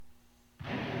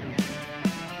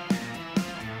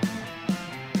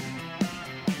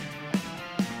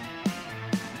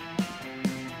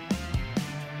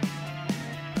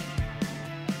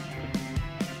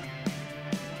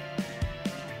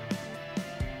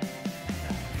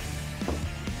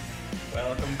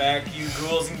Welcome back, you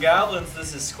ghouls and goblins.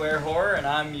 This is Square Horror, and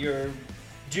I'm your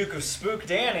Duke of Spook,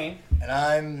 Danny. And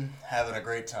I'm having a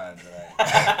great time tonight.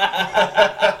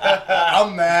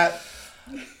 I'm Matt.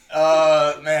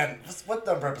 Man, what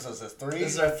number episode is this? 3?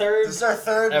 This is our third. This is our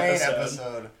third main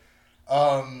episode.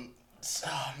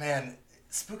 Man,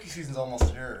 spooky season's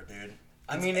almost here, dude.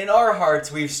 I mean, in our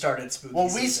hearts, we've started spooky season.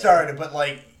 Well, we started, but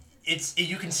like,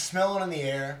 you can smell it in the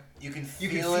air. You can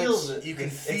feel it. You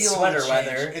can feel it's sweater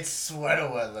weather. It's sweater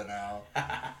weather now.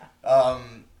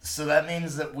 So that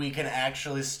means that we can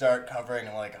actually start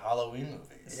covering like Halloween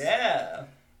movies. Yeah.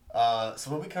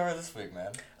 So what we cover this week,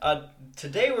 man?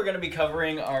 Today we're going to be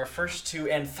covering our first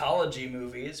two anthology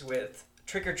movies with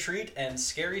Trick or Treat and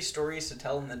Scary Stories to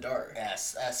Tell in the Dark.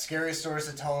 Yes, Scary Stories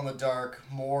to Tell in the Dark,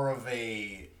 more of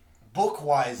a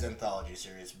book-wise anthology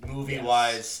series.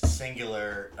 Movie-wise,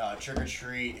 singular. Trick or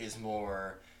Treat is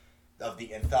more of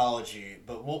the anthology,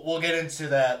 but we'll get into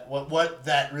that, what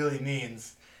that really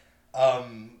means.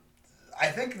 I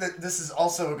think that this is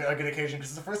also a good occasion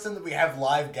because it's the first time that we have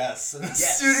live guests in the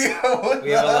studio. We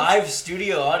have a live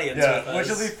studio audience with us. Which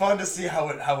will be fun to see how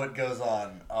it goes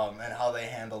on, and how they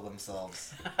handle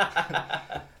themselves.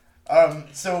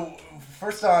 So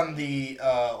first on the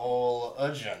old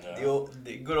agenda,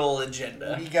 the good old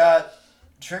agenda, we got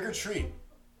Trick or Treat,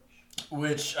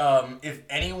 which if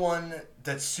anyone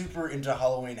that's super into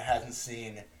Halloween hasn't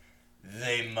seen,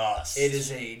 they must. It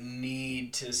is a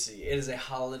need to see. It is a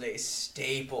holiday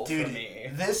staple for me.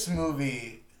 This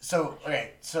movie, so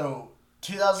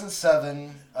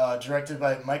 2007, directed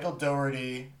by Michael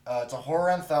Dougherty. It's a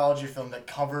horror anthology film that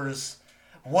covers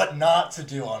what not to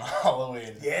do on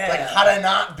Halloween. Yeah. Like how to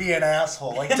not be an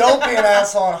asshole. Like don't be an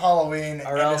asshole on Halloween.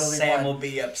 Or else Sam will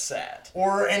be upset.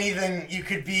 Or anything, you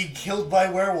could be killed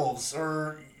by werewolves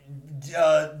or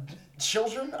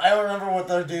children? I don't remember what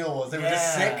their deal was. They were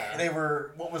just sick. They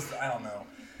were, I don't know.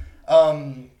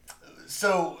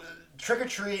 So Trick or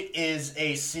Treat is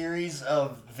a series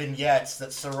of vignettes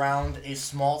that surround a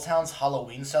small town's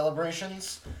Halloween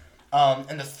celebrations.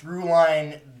 And the through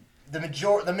line,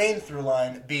 the main through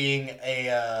line being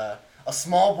a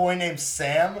small boy named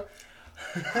Sam,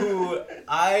 who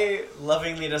I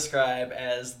lovingly describe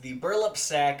as the burlap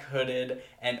sack hooded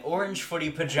and orange footy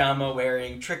pajama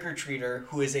wearing trick-or-treater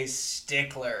who is a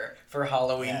stickler for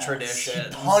Halloween traditions.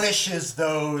 He punishes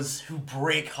those who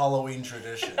break Halloween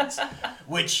traditions,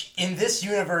 which in this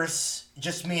universe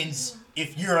just means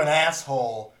if you're an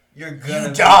asshole, you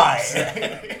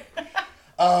die.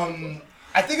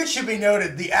 I think it should be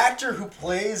noted the actor who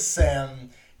plays Sam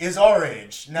is our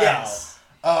age now. Yes.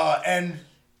 And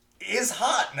is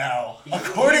hot now,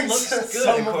 according to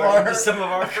some of our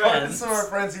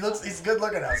friends. He's good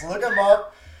looking now. So look him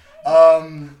up.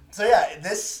 So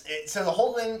the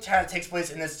whole thing kind of takes place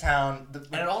in this town,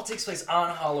 and it all takes place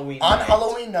on Halloween.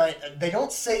 Halloween night, they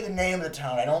don't say the name of the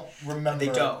town. I don't remember.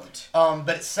 They don't.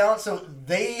 But it sounds so.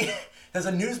 There's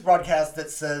a news broadcast that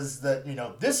says that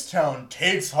this town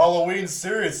takes Halloween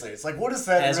seriously. It's like, what does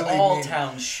that really mean? As all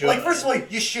towns should. Like, first of all,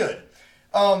 you should.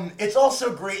 It's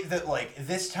also great that, like,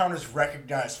 this town is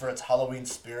recognized for its Halloween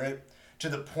spirit to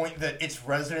the point that its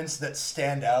residents that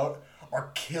stand out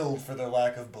are killed for their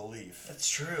lack of belief. That's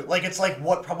true. Like, it's like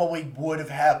what probably would have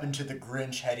happened to the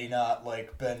Grinch had he not,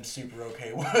 like, been super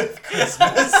okay with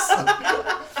Christmas.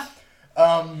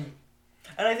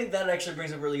 And I think that actually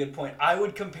brings up a really good point. I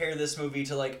would compare this movie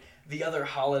to, like, the other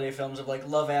holiday films of, like,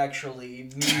 Love Actually,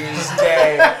 New Year's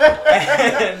Day,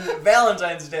 and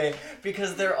Valentine's Day,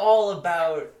 because they're all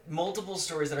about multiple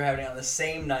stories that are happening on the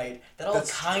same night that all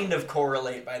kind of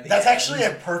correlate by the end. That's actually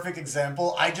a perfect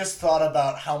example. I just thought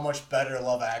about how much better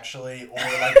Love Actually or,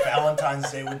 like, Valentine's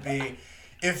Day would be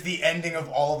if the ending of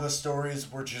all of the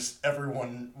stories were just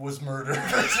everyone was murdered.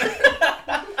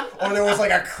 Or there was, like,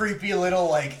 a creepy little,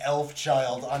 like, elf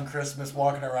child on Christmas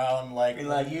walking around, like you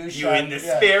in the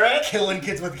spirit? Killing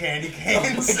kids with candy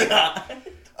canes.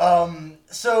 Oh my God.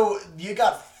 So you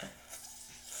got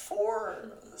four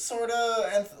sort of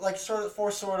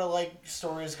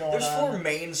stories going on. There's 4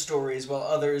 main stories, while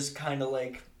others kind of,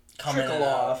 like, trickle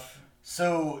off.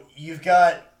 So you've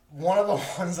got one of the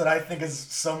ones that I think is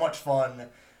so much fun.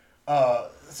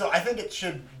 So I think it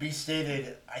should be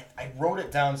stated, I wrote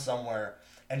it down somewhere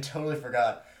and totally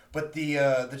forgot. But the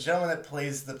gentleman that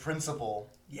plays the principal.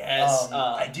 Yes.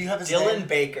 Do you have his name? Dylan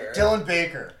Baker. Dylan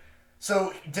Baker.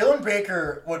 So Dylan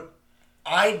Baker, what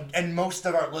I and most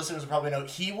of our listeners probably know,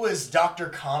 he was Dr.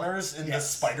 Connors in the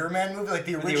Spider-Man movie, like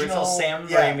the original Sam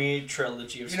Raimi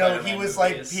trilogy of Spider-Man he was movies.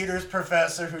 like Peter's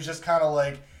professor who's just kind of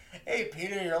like, hey,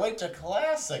 Peter, you're late to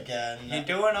class again. You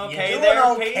doing okay you doing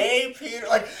there, okay, Peter?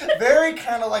 Like, very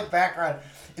kind of like background.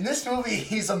 In this movie,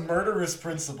 he's a murderous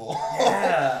principal.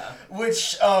 Yeah.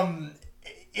 Which,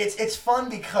 it's fun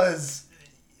because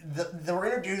they were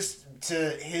introduced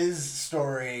to his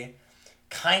story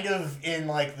kind of in,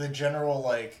 like, the general,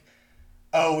 like,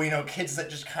 oh, kids that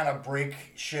just kind of break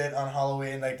shit on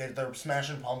Halloween, like, they're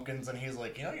smashing pumpkins, and he's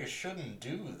like, you shouldn't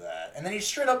do that. And then he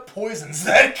straight up poisons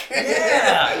that kid.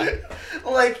 Yeah!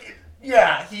 Like,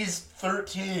 yeah, he's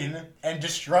 13 and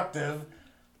destructive.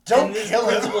 Don't kill him.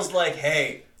 The principal's like,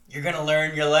 hey, you're gonna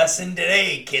learn your lesson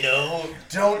today, kiddo.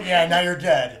 Now you're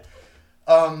dead.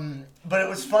 But it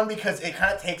was fun because it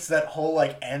kind of takes that whole,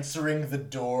 like, answering the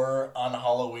door on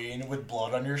Halloween with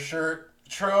blood on your shirt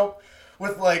trope.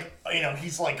 With, like,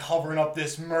 he's, like, covering up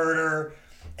this murder,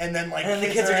 and then, like, and the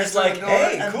kids are just like,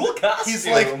 hey, cool costume. He's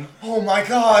like, oh my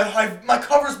god, my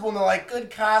cover's blown. They're like,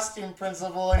 good costume,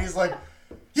 principal. And he's like,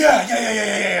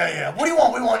 yeah. What do you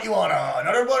want? You want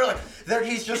another blood? Like,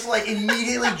 he's just, like,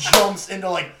 immediately jumps into,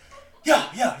 like, yeah.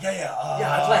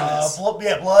 I planned this.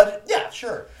 Blood? Yeah,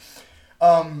 sure.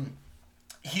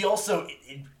 He also,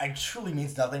 it truly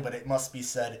means nothing, but it must be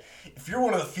said, if you're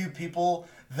one of the few people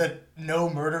that know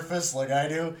Murderfist like I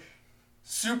do,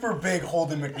 super big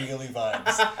Holden McNeely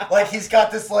vibes. Like, he's got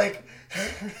this, like,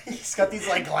 he's got these,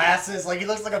 like, glasses, like, he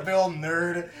looks like a big old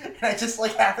nerd, and I just,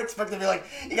 like, half expect to be like,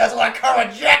 you guys want to carve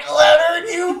a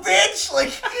jack-o'-lantern, you bitch?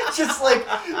 Like, just, like,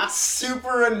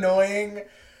 super annoying.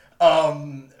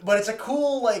 But it's a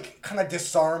cool, like, kind of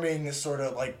disarming sort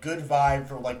of, like, good vibe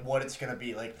for, like, what it's gonna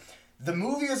be. Like, the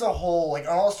movie as a whole, like,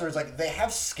 all the stories, like, they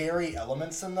have scary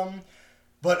elements in them,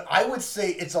 but I would say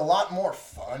it's a lot more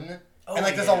fun. Oh, and,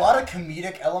 like, there's a lot of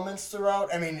comedic elements throughout.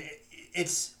 I mean,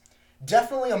 it's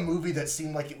definitely a movie that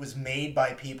seemed like it was made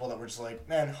by people that were just like,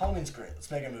 man, Halloween's great. Let's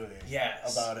make a movie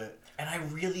about it. And I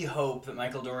really hope that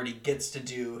Michael Dougherty gets to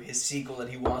do his sequel that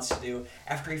he wants to do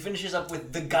after he finishes up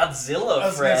with the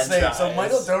Godzilla franchise. So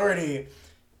Michael Dougherty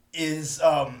is,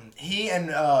 he and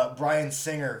Bryan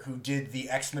Singer, who did the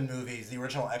X-Men movies, the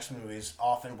original X-Men movies,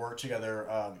 often work together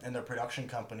in their production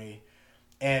company.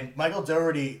 And Michael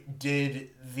Dougherty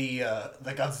did the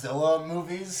Godzilla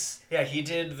movies. Yeah, he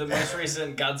did the most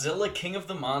recent Godzilla King of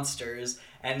the Monsters,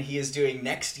 and he is doing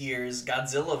next year's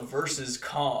Godzilla vs.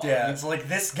 Kong. Yeah, it's like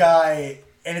this guy,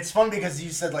 and it's fun because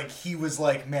you said, like, he was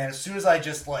like, man, as soon as I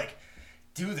just, like,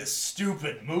 do this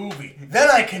stupid movie, then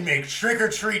I can make Trick or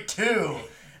Treat 2.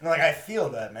 And, like, I feel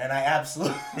that, man. I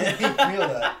absolutely feel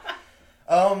that.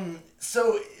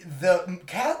 So the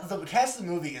cast of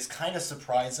the movie is kind of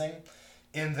surprising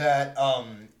in that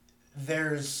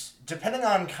there's, depending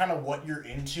on kind of what you're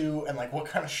into and, like, what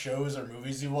kind of shows or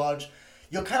movies you watch,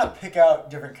 you'll kind of pick out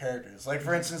different characters. Like,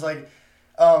 for instance, like,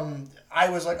 I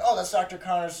was like, oh, that's Dr.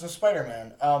 Connors from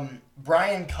Spider-Man.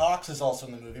 Brian Cox is also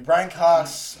in the movie. Brian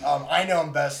Cox, I know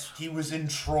him best. He was in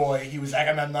Troy. He was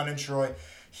Agamemnon in Troy.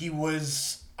 He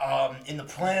was in the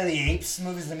Planet of the Apes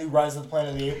movies, the new Rise of the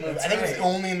Planet of the Apes movie. I think it was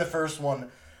only in the first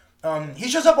one. He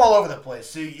shows up all over the place.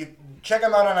 So you check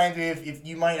him out on IMDb if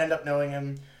you might end up knowing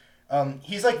him.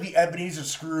 He's like the Ebenezer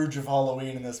Scrooge of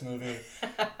Halloween in this movie.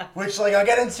 Which, like, I'll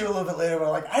get into a little bit later, but,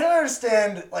 like, I don't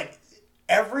understand, like,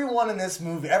 everyone in this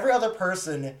movie, every other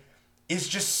person is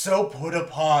just so put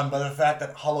upon by the fact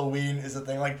that Halloween is a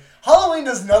thing. Like, Halloween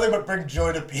does nothing but bring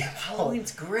joy to people.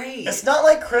 Halloween's great. It's not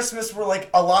like Christmas where, like,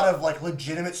 a lot of, like,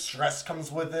 legitimate stress comes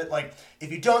with it. Like,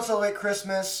 if you don't celebrate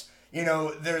Christmas,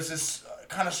 there's this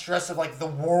kind of stress of, like, the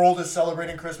world is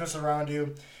celebrating Christmas around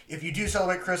you. If you do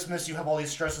celebrate Christmas, you have all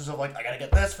these stresses of, like, I gotta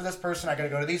get this for this person, I gotta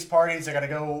go to these parties, I gotta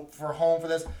go for home for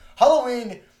this.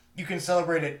 Halloween, you can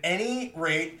celebrate at any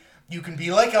rate. You can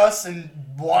be like us and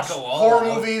watch horror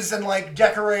movies and, like,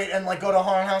 decorate and, like, go to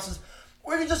haunted houses.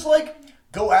 Or you can just, like,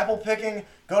 go apple picking,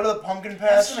 go to the pumpkin patch.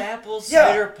 Have some apples,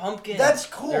 cider, pumpkin. That's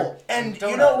cool. And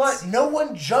donuts. You know what? No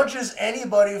one judges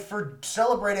anybody for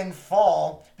celebrating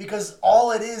fall because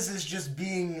all it is just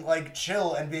being, like,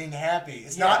 chill and being happy.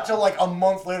 It's not till, like, a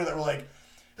month later that we're like...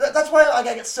 That's why, like,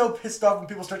 I get so pissed off when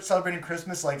people start celebrating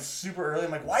Christmas, like, super early.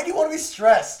 I'm like, why do you want to be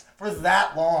stressed for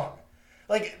that long?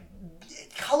 Like...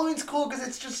 Halloween's cool because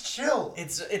it's just chill.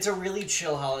 It's a really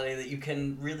chill holiday that you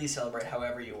can really celebrate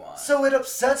however you want. So it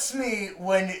upsets me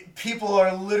when people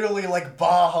are literally like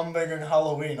bah humbugging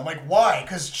Halloween. I'm like, why?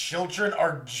 Because children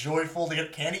are joyful to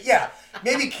get candy? Yeah,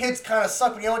 maybe kids kind of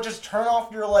suck, but you know what? Just turn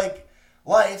off your like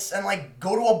lights and like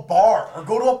go to a bar or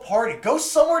go to a party. Go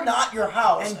somewhere not your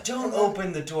house. And don't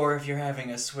open the door if you're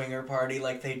having a swinger party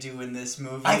like they do in this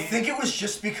movie. I think it was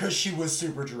just because she was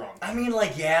super drunk. I mean,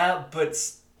 like, yeah, but...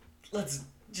 Let's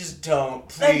just don't,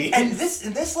 please. And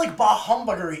this like bah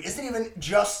humbuggery isn't even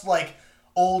just like,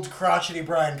 old crotchety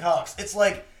Brian Cox. It's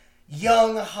like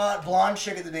young, hot, blonde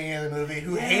chick at the beginning of the movie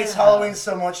who hates Halloween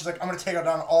so much. She's like, I'm going to take out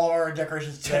down all our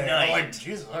decorations tonight. I'm like,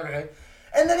 Jesus, okay.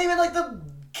 And then even like the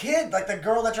kid, like the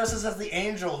girl that dresses as the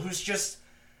angel, who's just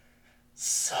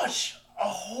such a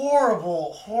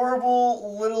horrible,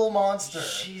 horrible little monster.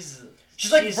 Jesus.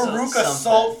 She's like Veruca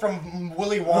Salt from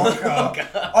Willy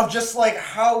Wonka. Of just like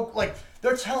how, like,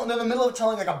 they're in the middle of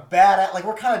telling like a badass, like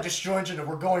we're kind of disjointed and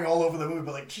we're going all over the movie,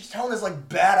 but like she's telling this like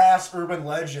badass urban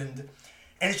legend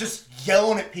and it's just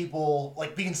yelling at people,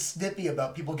 like being snippy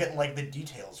about people getting like the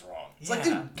details wrong. It's like,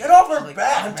 dude, get off her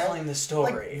back. I'm telling the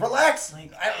story. Like, relax.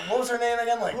 Like, what was her name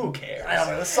again? Like, who cares? I don't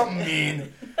know. There's something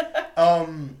mean.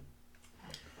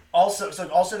 Also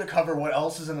to cover what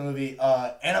else is in the movie,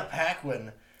 Anna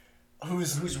Paquin,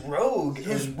 who's rogue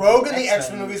in the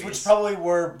X-Men movies, which is probably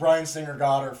where Bryan Singer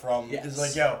got her from. Yes. Is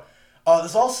like, yo.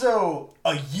 There's also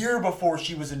a year before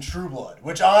she was in True Blood,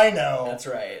 which I know. That's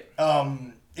right.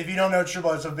 If you don't know True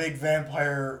Blood, it's a big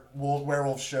vampire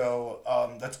werewolf show.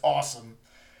 That's awesome.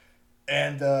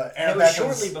 And Anna it was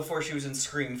shortly before she was in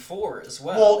Scream 4 as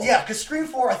well. Well, yeah, because Scream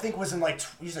 4 I think was in like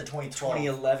you said 2012.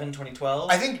 2011,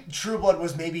 2012. I think True Blood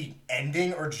was maybe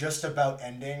ending or just about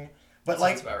ending. But that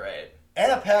like sounds about right.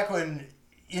 Anna Paquin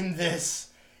in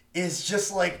this is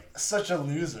just like such a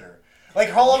loser.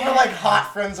 Like all of her like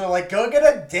hot friends are like, go get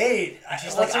a date.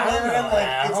 She's like, I don't know.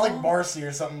 Like it's like Marcy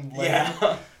or something. Lame.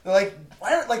 Yeah. They're like,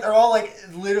 why don't, like they're all like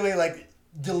literally like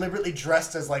deliberately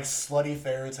dressed as like slutty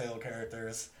fairy tale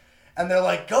characters. And they're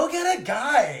like, go get a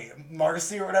guy,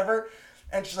 Marcy or whatever.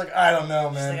 And she's like, I don't know,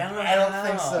 man. Like, I don't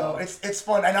think so. It's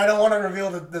fun. And I don't want to reveal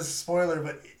the spoiler,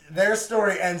 but their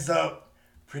story ends up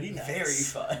pretty nice. Very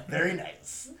fun. Very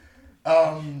nice.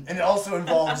 And it also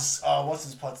involves, what's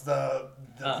his putz? The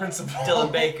principal.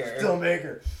 Dylan Baker. Dylan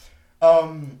Baker.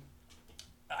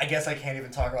 I guess I can't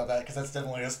even talk about that because that's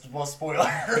definitely a spoiler.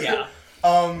 Yeah.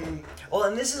 Well,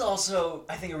 and this is also,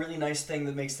 I think, a really nice thing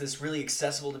that makes this really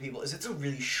accessible to people is it's a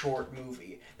really short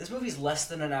movie. This movie's less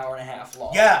than an hour and a half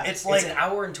long. Yeah, it's like... It's an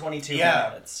hour and 22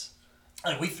 minutes.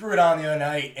 Like, we threw it on the other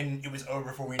night, and it was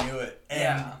over before we knew it.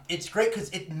 And it's great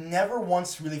because it never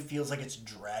once really feels like it's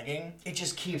dragging. It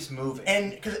just keeps moving.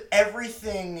 And because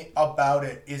everything about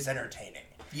it is entertaining.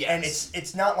 Yes. And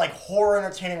it's not like horror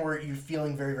entertaining where you're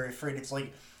feeling very, very afraid. It's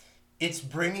like, it's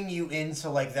bringing you into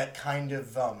like that kind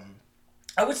of,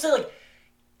 I would say like,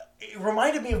 it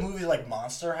reminded me of movies like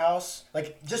Monster House.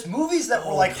 Like, just movies that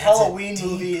were like Halloween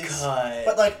movies.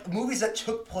 But like, movies that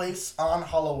took place on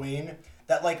Halloween.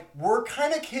 That, like, were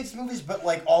kind of kids' movies, but,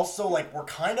 like, also, like, were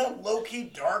kind of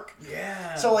low-key dark.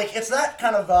 Yeah. So, like, it's that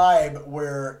kind of vibe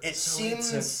where it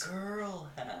seems... it's a girl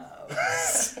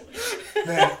house.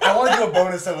 Man, I want to do a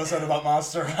bonus episode about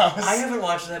Monster House. I haven't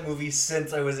watched that movie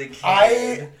since I was a kid.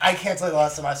 I can't tell you the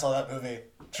last time I saw that movie.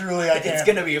 Truly, I can't. It's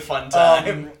going to be a fun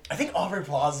time. I think Aubrey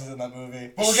Plaza's in that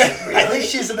movie. Really? I think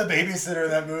she's in the babysitter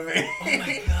in that movie. Oh,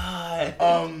 my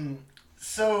God.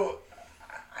 So,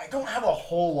 I don't have a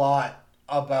whole lot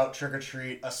about Trick or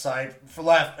Treat aside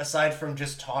from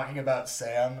just talking about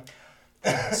Sam.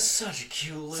 Such a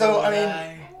cute little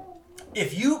guy.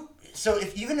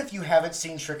 Even if you haven't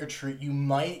seen Trick or Treat, you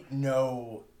might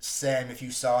know Sam if you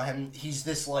saw him. He's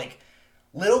this like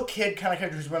little kid kind of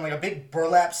character who's wearing like a big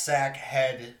burlap sack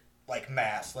head like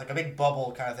mask, like a big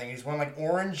bubble kind of thing. He's wearing like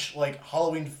orange like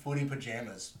Halloween footy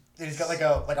pajamas. And he's got like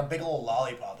a big little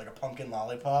lollipop, like a pumpkin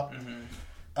lollipop. Mm-hmm.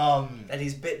 That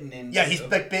he's bitten into. Yeah, he's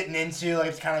like bitten into, like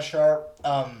it's kind of sharp.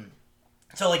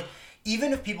 So like,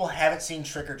 even if people haven't seen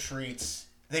Trick or Treats,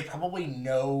 they probably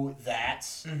know that.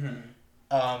 Mm-hmm.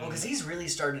 Well, because he's really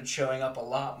started showing up a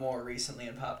lot more recently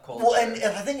in pop culture. Well, and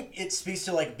I think it speaks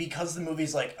to like because the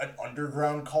movie's like an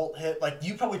underground cult hit. Like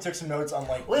you probably took some notes on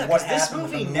like what happened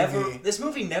with the movie. This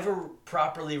movie never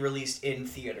properly released in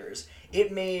theaters.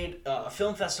 It made a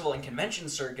film festival and convention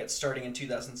circuit starting in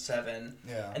 2007.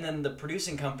 Yeah. And then the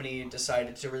producing company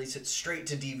decided to release it straight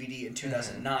to DVD in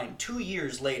 2009, 2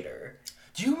 years later.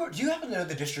 Do you happen to know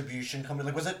the distribution company?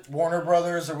 Like, was it Warner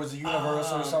Brothers or was it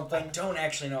Universal or something? I don't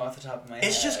actually know off the top of my head.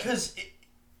 It's just because,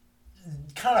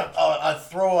 kind of a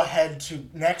throw ahead to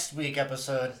next week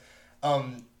episode,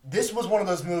 this was one of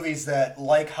those movies that,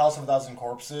 like House of a Thousand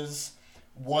Corpses,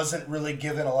 wasn't really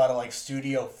given a lot of, like,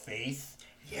 studio faith.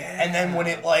 Yeah. And then when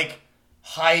it, like,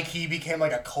 high-key became,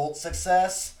 like, a cult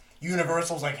success,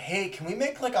 Universal was like, hey, can we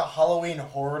make, like, a Halloween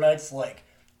Horror Nights, like,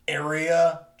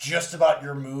 area just about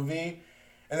your movie?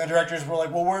 And the directors were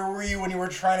like, well, where were you when you were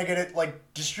trying to get it,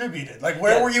 like, distributed? Like,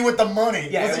 where were you with the money?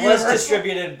 Yeah, it was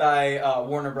distributed by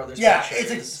Warner Brothers Pictures. It's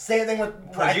the same thing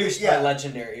with... Produced by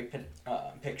Legendary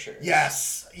Pictures.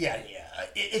 Yes. Yeah.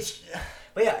 It's...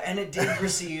 But yeah, and it did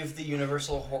receive the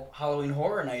Universal Halloween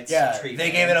Horror Nights treatment.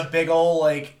 They gave it a big old,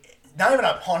 like... Not even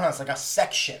a haunted house, like a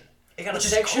section. It got a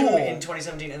section in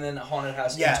 2017 and then a haunted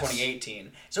house in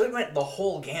 2018. So it went the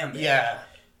whole gambit. Yeah.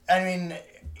 I mean...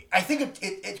 I think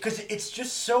because it's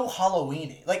just so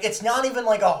Halloween-y. Like, it's not even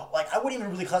like I wouldn't even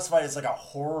really classify it as like a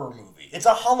horror movie. It's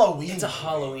a Halloween movie.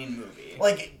 Halloween movie.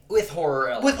 Like, with horror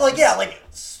elements.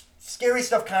 With, scary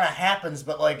stuff kind of happens,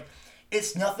 but, like,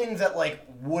 it's nothing that, like,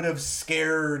 would have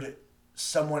scared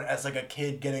someone as, like, a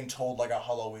kid getting told, like, a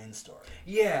Halloween story.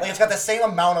 Yeah. Like, it's got the same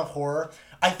amount of horror.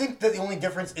 I think that the only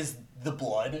difference is the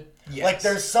blood. Yes. Like,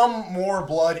 there's some more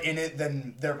blood in it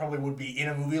than there probably would be in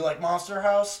a movie like Monster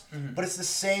House, but it's the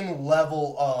same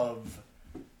level of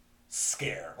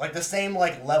scare. Like, the same,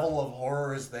 like, level of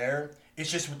horror is there.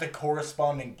 It's just with the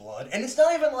corresponding blood. And it's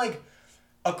not even, like,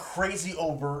 a crazy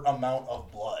overt amount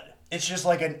of blood. It's just,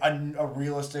 like, a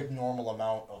realistic, normal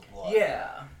amount of blood.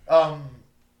 Yeah.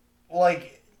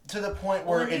 Like... To the point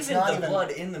where it's not even... the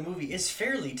blood in the movie is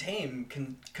fairly tame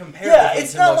compared to... Yeah,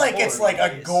 it's not like it's like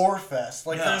a gore fest.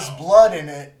 Like, there's blood in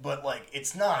it, but, like,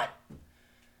 it's not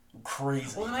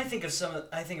crazy. Well, and I think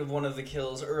of one of the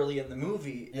kills early in the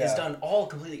movie is done all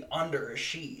completely under a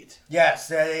sheet. Yes,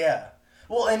 yeah.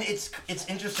 Well, and it's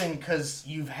interesting because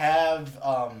you have...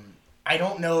 I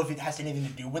don't know if it has anything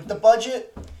to do with the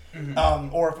budget,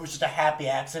 or if it was just a happy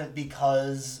accident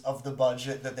because of the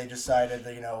budget that they decided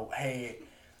that, hey...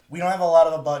 We don't have a lot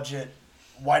of a budget.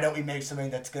 Why don't we make something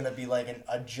that's going to be like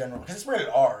a general... Because it's rated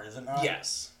R, is it not?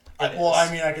 Yes. Well, I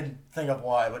mean, I can think of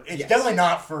why, but it's definitely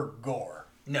not for gore.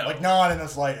 No. Like, not in the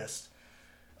slightest.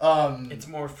 It's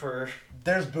more for...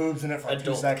 There's boobs in it for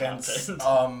 2 seconds.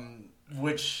 Content.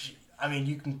 Which, I mean,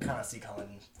 you can kind of see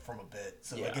coming from a bit.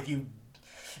 So, like, if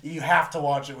you have to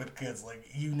watch it with kids, like,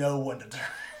 you know when to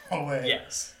turn away.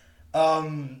 Yes.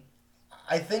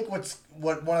 I think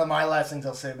what one of my last things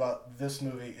I'll say about this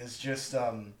movie is just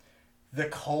the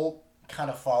cult kind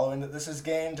of following that this has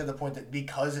gained, to the point that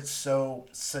because it's so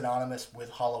synonymous with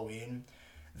Halloween,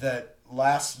 that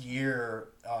last year,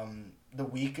 the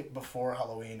week before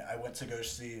Halloween, I went to go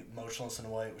see Motionless in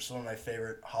White, which is one of my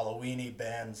favorite Halloween-y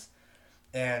bands,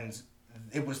 and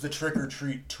it was the Trick or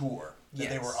Treat tour that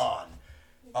they were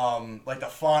on. Like, the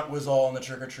font was all in the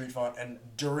Trick or Treat font, and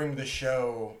during the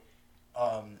show...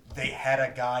 they had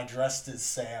a guy dressed as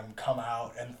Sam come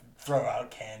out and throw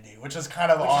out candy, which is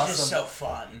kind of awesome. Which is just so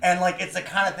fun. And, like, it's the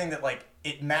kind of thing that, like,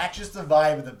 it matches the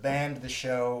vibe of the band, the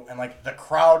show, and, like, the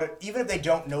crowd, even if they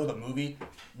don't know the movie,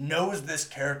 knows this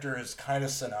character is kind of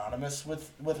synonymous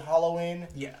with Halloween.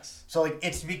 Yes. So, like,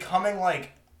 it's becoming,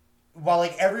 like, while,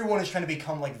 like, everyone is trying to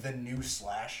become, like, the new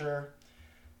slasher,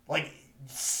 like,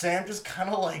 Sam just kind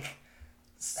of, like...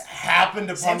 happened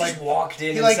upon Sam just walked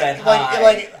in and like, said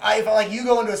hi. If you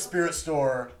go into a spirit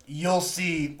store, you'll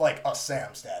see like a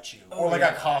Sam statue or like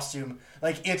a costume.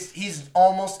 Like he's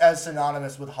almost as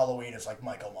synonymous with Halloween as like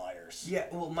Michael Myers. Yeah,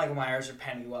 well, Michael Myers or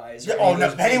Pennywise. Yeah,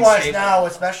 no, Pennywise now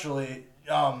especially.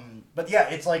 But yeah,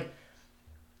 it's like,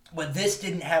 but this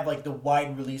didn't have like the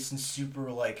wide release and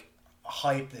super like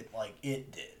hype that like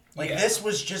it did. Like this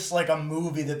was just like a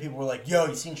movie that people were like, "Yo,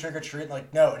 you seen Trick or Treat?"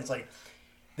 Like, no, and it's like.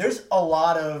 There's a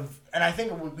lot of, and I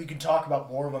think we can talk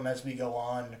about more of them as we go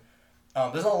on.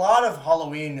 There's a lot of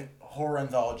Halloween horror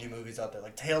anthology movies out there.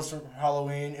 Like Tales from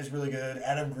Halloween is really good.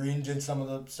 Adam Green did some of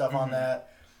the stuff on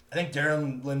that. I think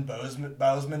Darren Lynn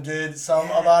Bousman did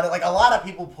some about it. Like a lot of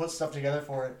people put stuff together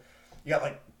for it. You got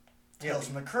like Tales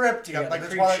from the Crypt. You got like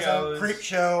the Twilight Zone, Creep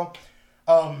Show.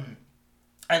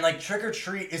 And like Trick or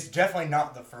Treat is definitely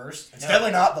not the first. It's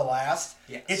definitely not the last.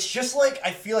 Yes. It's just like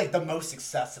I feel like the most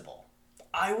accessible.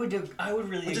 I would really agree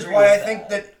with that. Which is why I think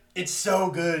that it's so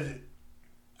good.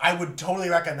 I would totally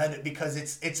recommend it because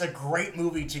it's a great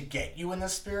movie to get you in the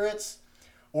spirits,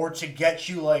 or to get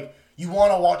you like you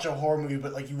want to watch a horror movie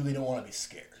but like you really don't want to be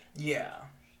scared. Yeah.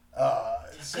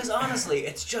 Because honestly,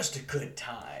 it's just a good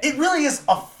time. It really is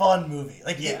a fun movie.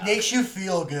 Like it makes you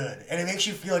feel good and it makes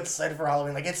you feel excited for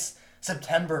Halloween. Like it's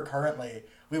September currently.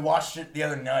 We watched it the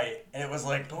other night, and it was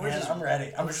like, man, I'm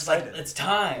ready. I'm excited. Like, it's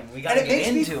time. We gotta get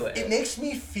into it. It makes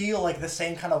me feel like the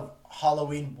same kind of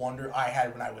Halloween wonder I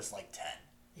had when I was like 10.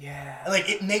 Yeah. Like,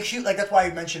 it makes you, like, that's why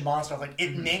I mentioned Monster. Like,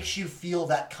 it makes you feel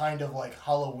that kind of, like,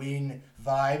 Halloween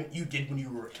vibe you did when you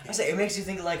were a kid. I say, it makes you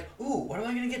think, like, ooh, what am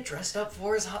I gonna get dressed up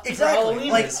for for Halloween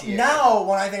like, this year? Now,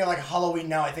 when I think of, like, Halloween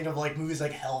now, I think of, like, movies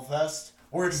like Hellfest,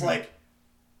 where it's like,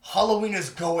 Halloween is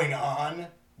going on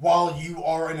while you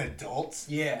are an adult.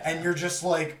 Yeah. And you're just,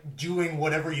 like, doing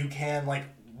whatever you can, like,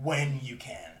 when you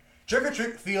can. Trick or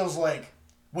Treat feels like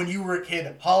when you were a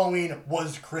kid, Halloween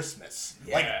was Christmas.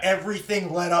 Yeah. Like,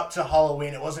 everything led up to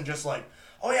Halloween. It wasn't just like,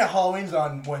 oh yeah, Halloween's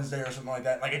on Wednesday or something like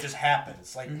that. Like, it just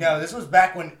happens. Like, no, this was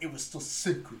back when it was still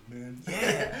secret, man.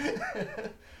 Yeah.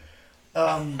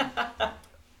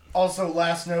 Also,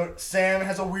 last note, Sam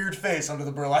has a weird face under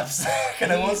the burlap sack,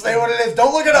 and I won't say what it is.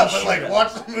 Don't look it up, but, like,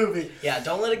 watch the movie. Yeah,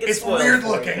 don't let it get It's spoiled. weird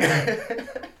looking.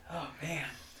 Oh,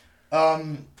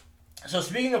 man. So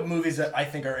speaking of movies that I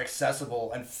think are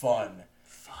accessible and fun.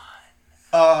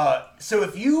 So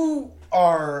if you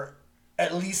are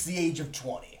at least the age of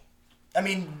 20, I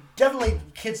mean, definitely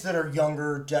kids that are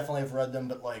younger definitely have read them,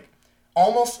 but, like,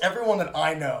 almost everyone that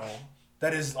I know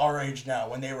that is our age now,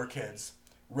 when they were kids,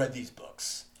 read these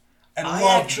books. And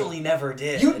I actually never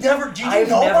did. You never? Did you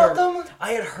know about them?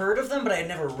 I had heard of them, but I had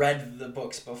never read the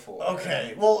books before.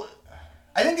 Okay, well,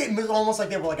 I think it was almost like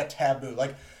they were like a taboo.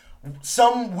 Like,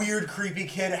 some weird, creepy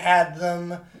kid had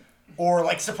them, or,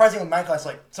 like, surprisingly, in my class,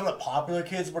 like, some of the popular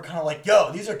kids were kind of like,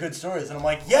 yo, these are good stories. And I'm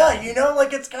like, yeah, you know,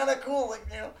 like, it's kind of cool, like,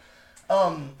 you know.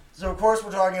 So, of course,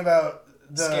 we're talking about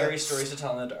the... Scary Stories to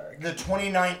Tell in the Dark. The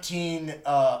 2019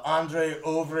 Andre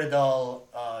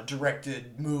Ovredal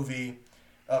directed movie,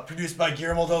 produced by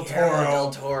Guillermo del Toro. Guillermo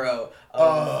del Toro.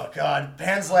 Oh, God.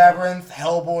 Pan's Labyrinth,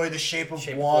 Hellboy, The Shape of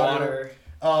Water.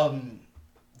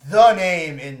 The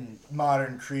name in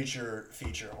modern creature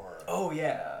feature horror. Oh,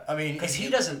 yeah. I mean... Because he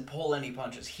doesn't pull any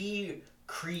punches. He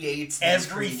creates these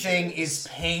everything creatures. Is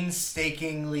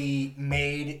painstakingly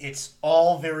made. It's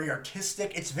all very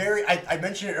artistic. It's very... I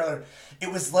mentioned it earlier.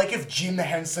 It was like if Jim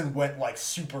Henson went, like,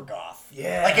 super goth.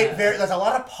 Yeah. Like, there's a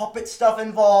lot of puppet stuff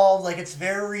involved. Like, it's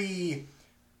very...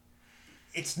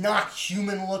 It's not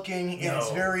human looking. No.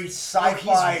 It's very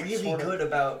sci-fi. He's really good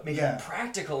about making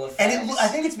practical effects. And I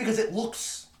think it's because it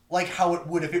looks like how it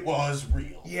would if it was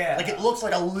real. Yeah. Like, it looks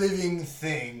like a living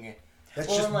thing that's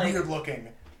just weird looking.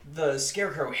 The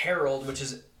Scarecrow Herald, which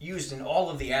is used in all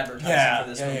of the advertising for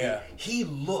this movie, he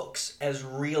looks as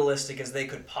realistic as they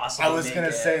could possibly make it. I was going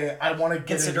to say, I want to get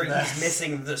considering into that. he's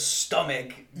missing the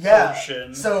stomach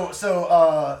portion. So,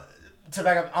 to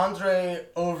back up, Andre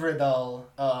Ovredal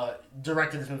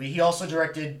directed this movie. He also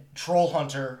directed Troll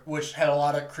Hunter, which had a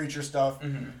lot of creature stuff.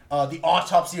 Mm-hmm. The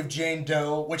Autopsy of Jane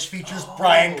Doe, which features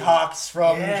Brian Cox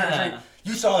from... Yeah.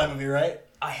 You saw that movie, right?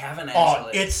 I haven't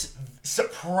actually. It's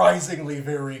surprisingly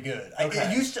very good.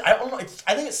 Okay. It used to... I don't know.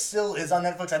 I think it still is on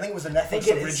Netflix. I think it was a Netflix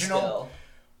original. Is still.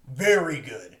 Very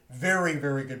good. Very,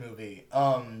 very good movie.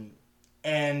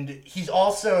 And he's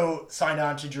also signed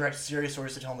on to direct Scary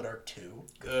Stories to Tell in the Dark 2.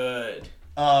 Good.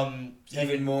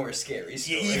 Even more scary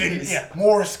stories.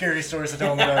 More Scary Stories to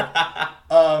Tell in the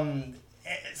Dark.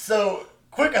 So,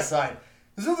 quick aside.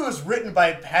 This movie was written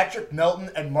by Patrick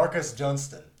Melton and Marcus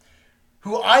Dunstan,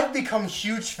 who I've become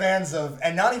huge fans of,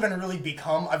 and not even really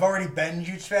become. I've already been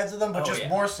huge fans of them, but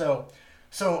more so.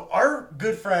 So our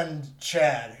good friend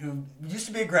Chad, who used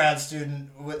to be a grad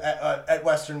student at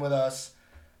Western with us,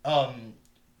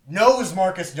 knows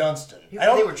Marcus Dunstan. They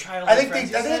were childhood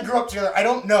friends. I think they grew up together. I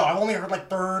don't know. I've only heard like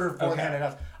third or fourth hand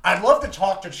enough. I'd love to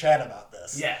talk to Chad about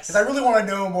this. Yes. Because I really want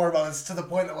to know more about this to the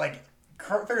point that, like,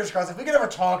 fingers crossed, if we could ever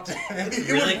talk to him, it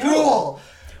really would cool. rule.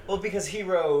 Well, because he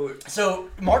wrote... So,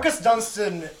 Marcus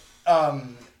Dunstan,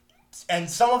 and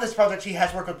some of his projects, he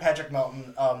has worked with Patrick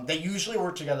Melton. They usually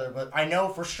work together, but I know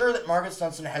for sure that Marcus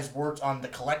Dunstan has worked on the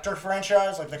Collector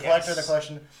franchise, like the Collector, the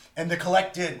Collection, and the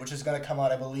Collected, which is going to come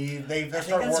out, I believe. They're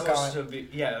starting to work on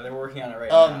it. They're working on it right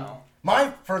now. My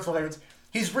personal favorites,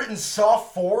 he's written Saw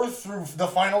 4 through the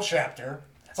final chapter.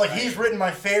 He's written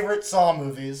my favorite Saw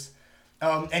movies.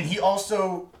 And he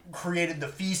also created the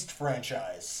Feast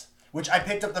franchise, which I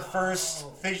picked up the first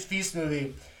Feast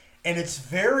movie, and it's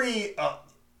very...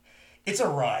 it's a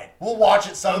ride. We'll watch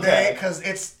it someday because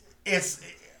it's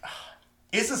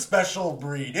a special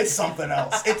breed. It's something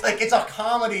else. It's a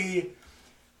comedy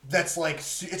that's like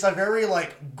it's a very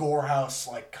like Gorehouse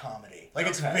like comedy.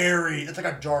 It's like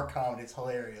a dark comedy. It's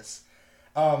hilarious.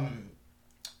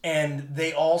 And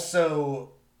they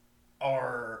also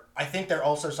are. I think they're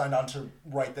also signed on to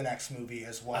write the next movie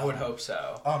as well. I would hope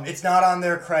so. It's not on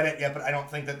their credit yet, but I don't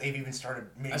think that they've even started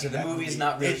making the movie's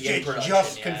not really in production It's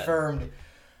just yet. confirmed.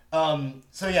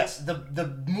 So yes,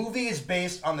 the movie is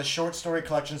based on the short story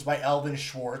collections by Alvin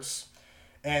Schwartz,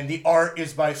 and the art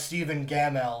is by Stephen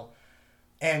Gammell.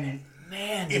 And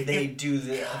man, did they do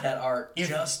that art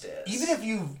justice. Even if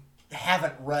you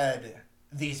haven't read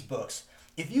these books,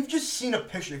 if you've just seen a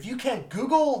picture, if you can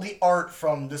Google the art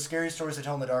from the Scary Stories to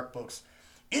Tell in the Dark books,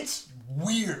 it's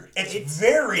weird. It's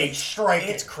very striking.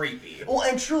 It's creepy. Well,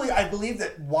 and truly, I believe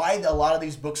that why a lot of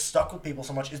these books stuck with people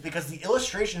so much is because the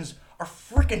illustrations are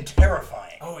freaking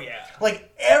terrifying. Oh, yeah.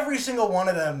 Like, every single one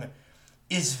of them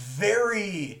is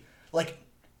very, like,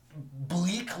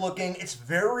 bleak looking. It's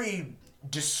very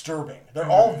disturbing. They're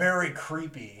all very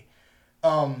creepy.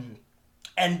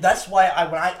 And that's why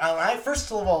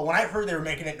when I heard they were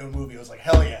making it into a movie, I was like,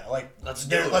 hell yeah! Like, let's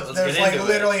do it. Let's there's get like into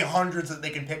literally it. hundreds that they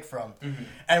can pick from.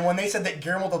 And when they said that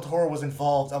Guillermo del Toro was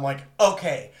involved, I'm like,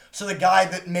 okay, so the guy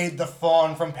that made the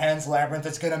Fawn from Pan's Labyrinth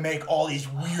is gonna make all these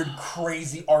weird,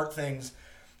 crazy art things,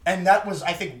 and that was,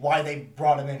 I think, why they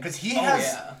brought him in, because he has.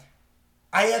 Yeah.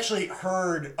 I actually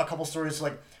heard a couple stories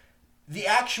like. The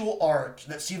actual art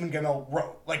that Stephen Gemmell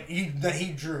wrote, that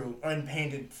he drew and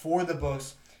painted for the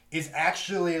books, is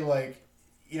actually like,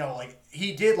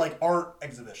 he did like art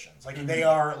exhibitions. Like they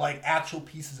are like actual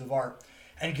pieces of art.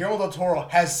 And Guillermo del Toro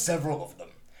has several of them.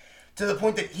 To the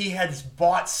point that he has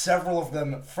bought several of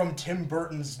them from Tim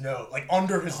Burton's nose, like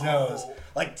under his nose.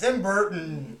 Like Tim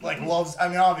Burton loves,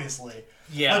 obviously.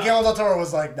 Yeah. But Guillermo del Toro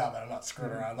was like, no man, I'm not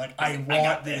screwing around. Like I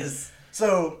want this.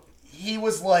 So he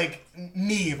was like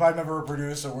me, if I'm ever a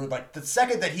producer, where like the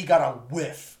second that he got a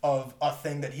whiff of a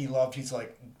thing that he loved, he's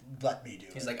like, let me do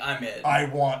it. He's like, I'm in. I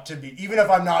want to be, even if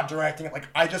I'm not directing it, like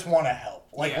I just want to help.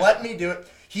 Like let me do it.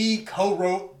 He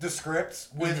co-wrote the scripts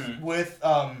with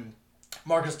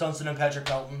Marcus Dunstan and Patrick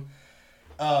Melton.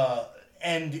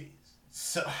 And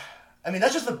so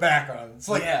that's just the background. It's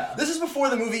like this is before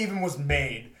the movie even was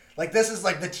made. Like this is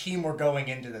like the team we're going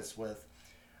into this with.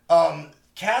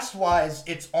 Cast-wise,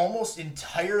 it's almost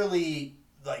entirely,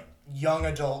 like, young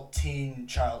adult teen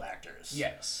child actors.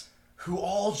 Yes. Who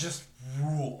all just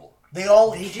rule. They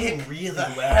all kick really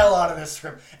the well. hell out of this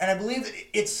script. And I believe that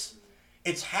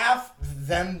it's half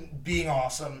them being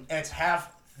awesome, and it's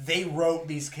half they wrote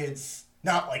these kids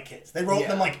not like kids. They wrote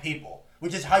them like people,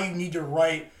 which is how you need to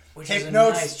write. Take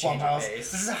notes, Blumhouse.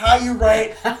 This is how you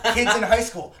write kids in high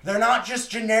school. They're not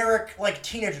just generic, like,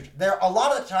 teenagers. They're, a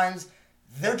lot of the times...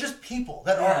 They're just people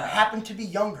that happen to be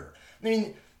younger.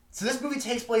 So this movie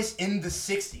takes place in the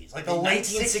 60s, like the late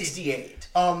 1968.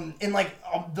 60s. In like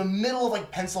the middle of like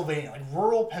Pennsylvania, like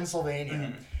rural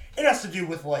Pennsylvania. It has to do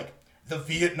with like the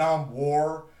Vietnam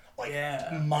War, like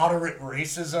moderate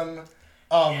racism,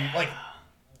 like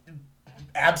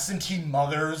absentee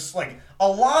mothers, like a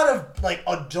lot of like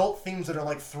adult themes that are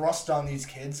like thrust on these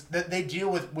kids that they deal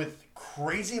with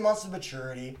crazy amounts of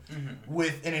maturity,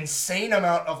 with an insane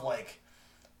amount of like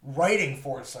writing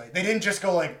foresight. They didn't just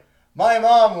go like, my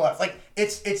mom left. Like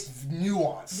it's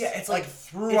nuanced. Yeah, it's like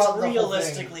throughout it's the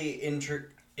realistically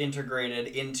integrated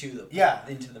into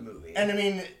the movie.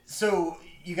 And so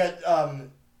you got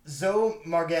Zoe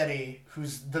Margetti,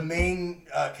 who's the main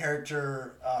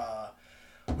character.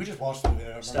 We just watched the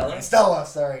movie. Stella,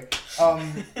 sorry.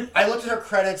 I looked at her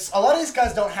credits. A lot of these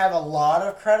guys don't have a lot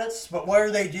of credits, but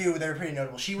where they do, they're pretty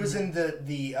notable. She was in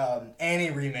the Annie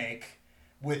remake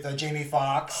with Jamie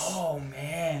Foxx. Oh,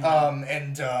 man.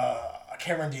 And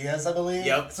Cameron Diaz, I believe.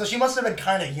 Yep. So she must have been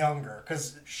kind of younger,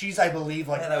 because she's, I believe,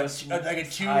 like, that was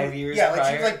 5 years like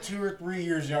prior. she's like 2 or 3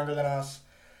 years younger than us.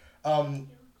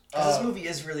 This movie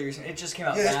is really recent. It just came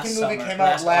out this movie came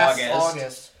out last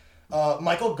August.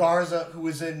 Michael Garza, who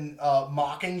was in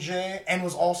Mockingjay and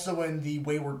was also in The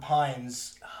Wayward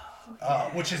Pines,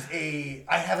 which is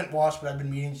I haven't watched, but I've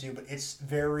been meaning to, but it's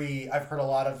I've heard a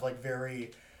lot of like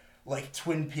very like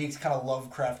Twin Peaks kind of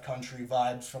Lovecraft Country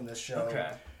vibes from this show.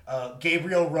 Okay.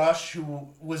 Gabriel Rush, who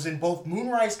was in both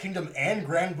Moonrise Kingdom and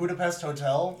Grand Budapest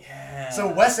Hotel. Yeah.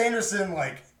 So Wes Anderson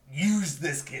like used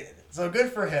this kid. So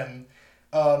good for him.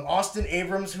 Austin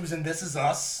Abrams, who's in This Is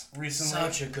Us recently.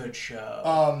 Such a good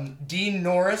show. Dean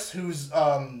Norris, who's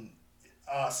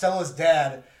Stella's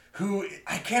dad, who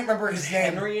I can't remember his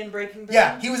name. Henry in Breaking Bad?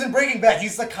 Yeah, he was in Breaking Bad.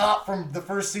 He's the cop from the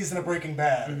first season of Breaking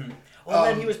Bad. Well,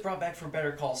 then he was brought back for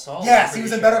Better Call Saul. Yes, he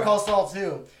was in Better Call Saul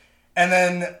too. And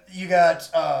then you got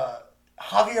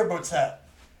Javier Botet,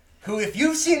 who, if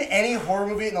you've seen any horror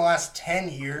movie in the last 10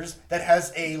 years that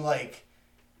has a like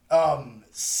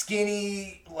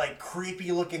skinny, like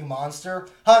creepy looking monster,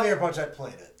 Javier Botet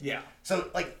played it. Yeah. So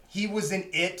like he was in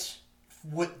It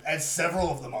as several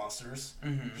of the monsters.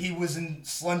 He was in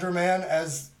Slender Man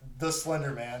as the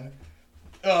Slender Man.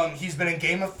 He's been in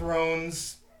Game of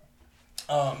Thrones.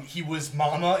 He was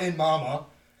Mama in Mama.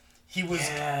 He was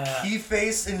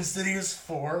Keyface in Insidious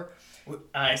 4.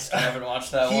 I still haven't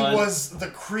watched that one. He was the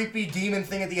creepy demon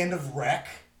thing at the end of Wreck.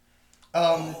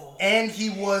 And he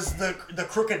was the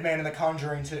crooked man in The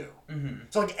Conjuring 2.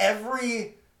 So like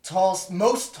every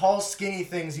most tall, skinny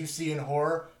things you see in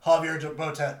horror, Javier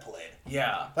Botet played.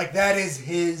 Yeah. Like that is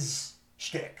his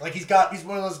shtick. Like he's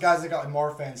one of those guys that got like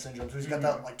Marfan syndrome, so he's got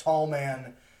that like tall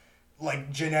man,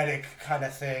 like genetic kind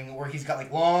of thing where he's got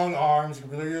like long arms,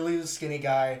 really skinny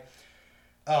guy.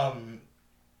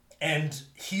 And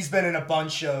he's been in a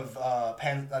bunch of not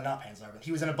Panzer, but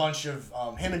he was in a bunch of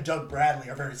him and Doug Bradley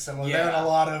are very similar. Yeah. They're in a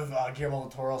lot of Guillermo del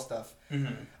Toro stuff.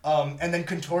 Mm-hmm. And then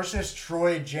contortionist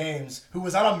Troy James, who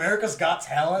was on America's Got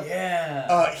Talent.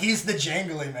 Yeah. He's the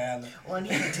jangly man. Well, and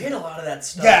he did a lot of that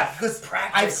stuff. Yeah, because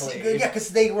practically. Because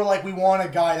they were like, we want a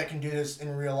guy that can do this in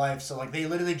real life. So like they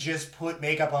literally just put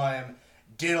makeup on him,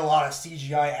 did a lot of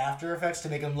CGI After Effects to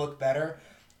make him look better.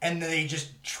 And they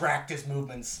just tracked his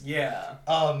movements. Yeah.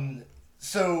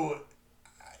 So,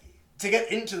 to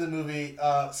get into the movie,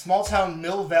 small town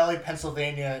Mill Valley,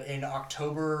 Pennsylvania, in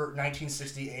October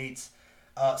 1968,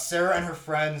 Sarah and her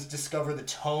friends discover the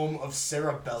tome of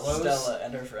Sarah Bellows. Stella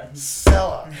and her friends.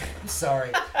 Stella. I'm sorry.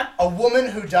 A woman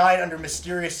who died under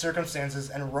mysterious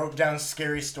circumstances and wrote down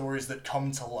scary stories that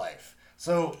come to life.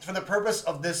 So, for the purpose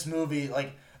of this movie,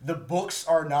 like, the books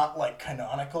are not, like,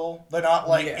 canonical. They're not,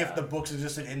 like, if the books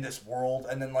existed in this world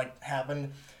and then, like,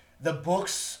 happened. The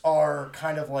books are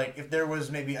kind of, like, if there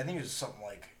was maybe, I think it was something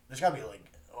like, there's got to be, like,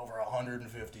 over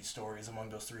 150 stories among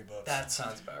those 3 books. That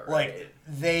sounds about right. Like,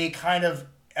 they kind of,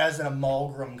 as an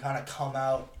amalgam, kind of come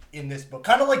out in this book.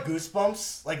 Kind of like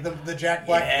Goosebumps, like the Jack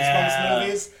Black Goosebumps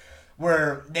movies.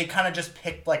 Where they kind of just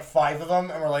picked like 5 of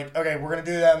them and we're like, okay, we're going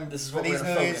to do them this is for what these we're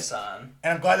going to movies. Focus on.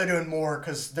 And I'm glad they're doing more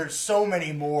because there's so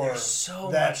many more. There's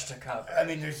so much to cover. I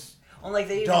mean, there's well, like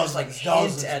they even just like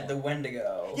hint at the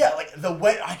Wendigo. Yeah, like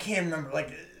I can't remember.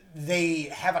 Like they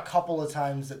have a couple of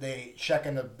times that they check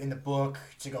in the book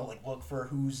to go like look for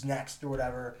who's next or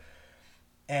whatever.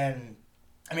 And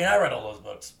I mean, I read all those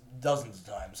books dozens of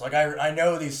times. Like, I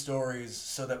know these stories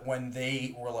so that when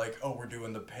they were like, oh, we're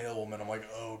doing the Pale Woman, I'm like,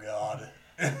 oh, God.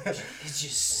 It's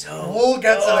just so... We'll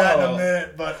get to that in a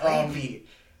minute, but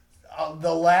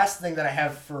the last thing that I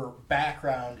have for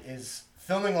background is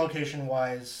filming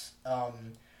location-wise,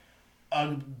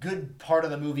 a good part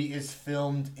of the movie is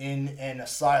filmed in an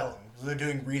asylum. So they're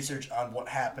doing research on what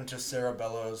happened to Sarah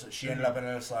Bellows. She ended up in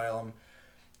an asylum.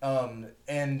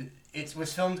 And it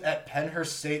was filmed at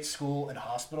Pennhurst State School and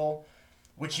Hospital,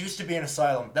 which used to be an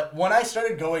asylum. That when I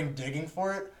started going digging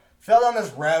for it, fell down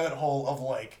this rabbit hole of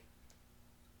like...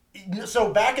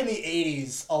 So back in the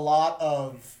 80s, a lot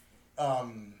of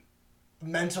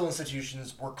mental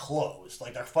institutions were closed.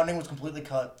 Like their funding was completely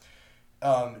cut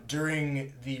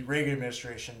during the Reagan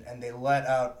administration, and they let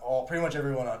out pretty much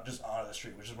everyone just onto the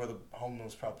street, which is where the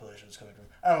homeless population is coming from.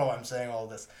 I don't know why I'm saying all of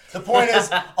this. The point is,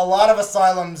 a lot of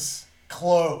asylums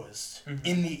closed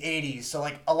in the 80s, so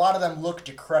like a lot of them look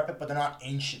decrepit, but they're not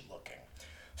ancient looking.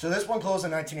 So this one closed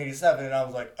in 1987, and I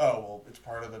was like, oh, well, it's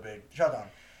part of the big shutdown.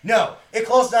 No, it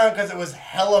closed down because it was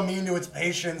hella mean to its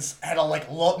patients, had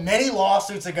many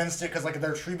lawsuits against it because like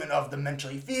their treatment of the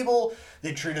mentally feeble,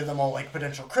 they treated them all like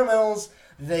potential criminals,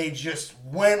 they just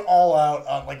went all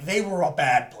out, like they were a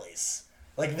bad place.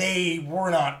 Like they were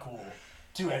not cool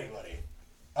to anybody.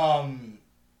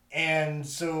 And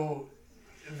so,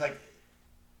 like,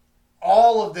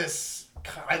 all of this,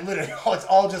 it's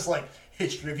all just like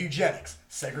history of eugenics,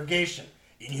 segregation,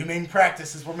 inhumane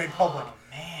practices were made public. Oh,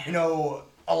 man. You know,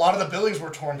 a lot of the buildings were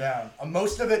torn down.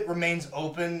 Most of it remains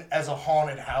open as a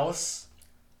haunted house,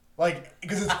 like,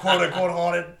 because it's quote unquote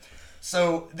haunted.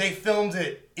 So they filmed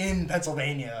it in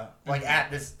Pennsylvania, like at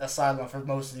this asylum for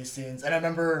most of these scenes. And I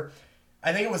remember,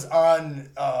 I think it was on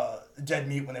Dead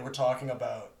Meat when they were talking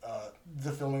about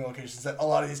the filming locations, that a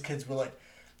lot of these kids were like,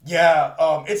 yeah,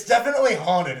 it's definitely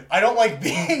haunted. I don't like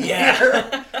being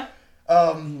here.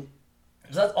 So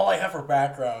that's all I have for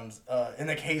background in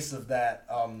the case of that.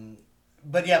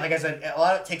 But yeah, like I said, a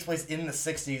lot of it takes place in the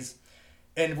 60s.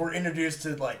 And we're introduced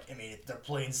to, like, I mean, they're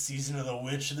playing Season of the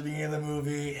Witch at the beginning of the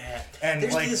movie. Yeah. And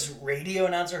there's like this radio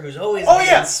announcer who's always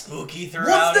spooky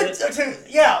throughout it.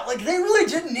 Yeah, like, they really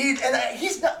didn't need... And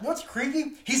he's not... What's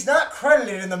creepy? He's not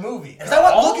credited in the movie. Because I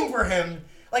went looking for him.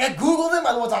 Like, I Googled him.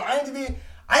 I was on IMDb.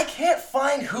 I can't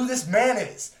find who this man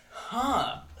is.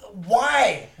 Huh.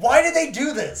 Why? Why did they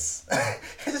do this?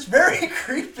 It's very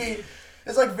creepy.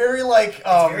 It's, like, very, like...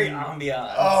 it's very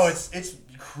ambiance. Oh, it's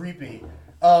creepy.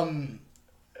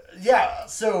 Yeah,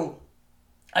 so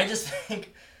I just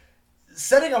think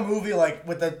setting a movie like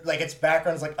with its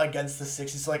background is like against the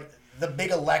 60s, like the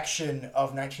big election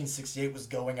of 1968 was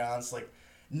going on, so like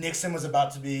Nixon was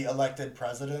about to be elected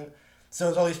president. So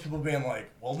there's all these people being like,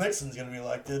 well, Nixon's gonna be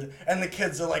elected, and the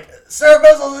kids are like, Sarah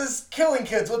Bellows is killing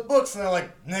kids with books, and they're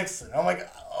like, Nixon. I'm like,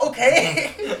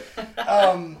 okay.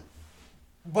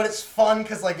 But it's fun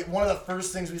because like one of the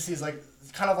first things we see is like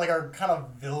kind of like our kind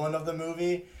of villain of the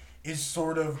movie is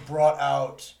sort of brought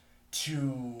out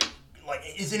to, like,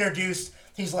 is introduced.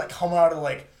 He's, like, coming out of,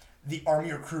 like, the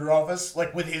Army recruiter office,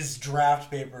 like, with his draft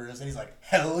papers, and he's like,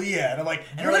 hell yeah. And I'm like,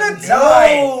 you're gonna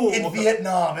die in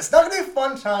Vietnam. It's not gonna be a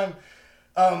fun time.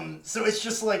 So it's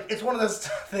just, like, it's one of those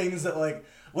things that, like,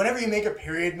 whenever you make a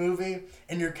period movie,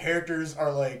 and your characters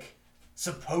are, like,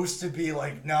 supposed to be,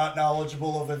 like, not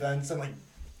knowledgeable of events, and, like,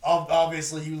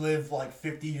 obviously you live, like,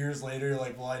 50 years later, you're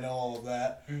like, well, I know all of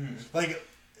that. Mm-hmm. Like,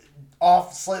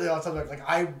 slightly off topic, like,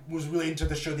 I was really into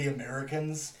the show The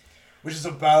Americans, which is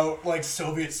about, like,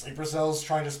 Soviet sleeper cells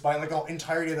trying to spy. Like, the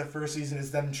entirety of the first season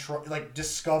is them,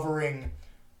 discovering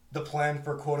the plan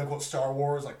for quote-unquote Star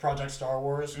Wars, like Project Star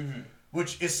Wars,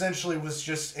 which essentially was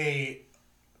just a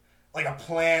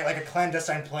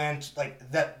clandestine plan,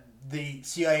 that the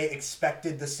CIA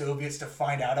expected the Soviets to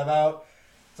find out about.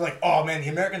 So, like, oh, man, the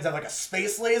Americans have, like, a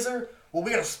space laser? Well,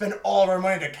 we gotta spend all of our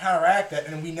money to counteract that,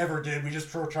 and we never did. We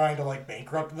just were trying to, like,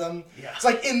 bankrupt them. Yeah. It's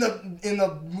like, in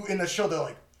the show, they're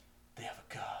like, they have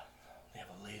a god. They have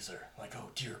a laser. Like, oh,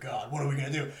 dear God, what are we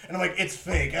gonna do? And I'm like, it's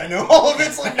fake. I know all of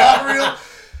it's, like, not real.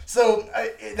 So,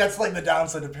 that's, like, the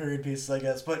downside of period pieces, I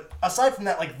guess. But aside from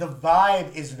that, like, the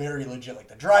vibe is very legit. Like,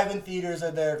 the drive-in theaters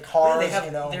are there, cars,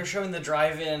 They're showing the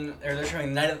drive-in, or they're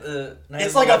showing Night of the Dead.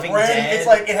 It's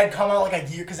like, it had come out, like, a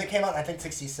year, because it came out, I think,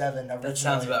 1967 originally. That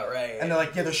sounds about right. And they're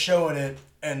like, yeah, they're showing it,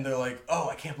 and they're like, oh,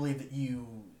 I can't believe that you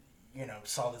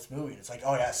saw this movie. And it's like,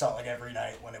 oh, yeah, I saw it, like, every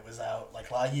night when it was out, like,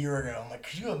 a year ago. I'm like,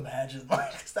 could you imagine?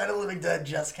 Like, Night of the Living Dead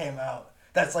just came out.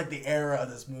 That's, like, the era of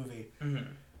this movie.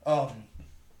 Mm-hmm.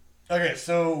 Okay,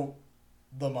 so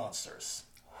the monsters.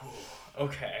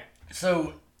 Okay.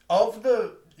 So, of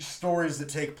the stories that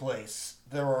take place,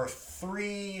 there are four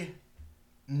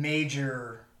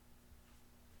major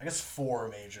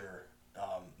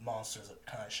monsters that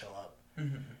kind of show up.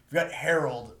 Mm-hmm. You've got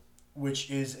Harold, which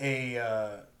is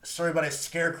a story about a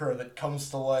scarecrow that comes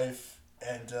to life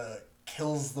and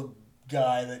kills the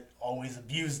guy that always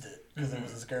abused it because it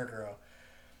was a scarecrow.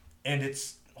 And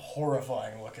it's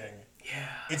horrifying looking. Yeah.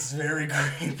 It's very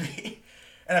creepy.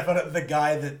 And I found out the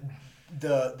guy that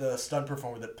the stunt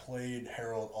performer that played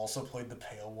Harold also played the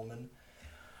Pale Woman.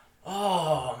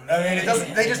 Oh, man. I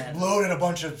mean, they just loaded a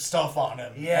bunch of stuff on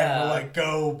him. Yeah. And were like,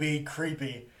 go be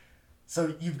creepy.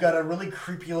 So you've got a really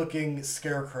creepy looking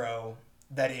scarecrow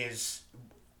that is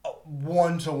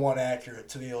 1-to-1 accurate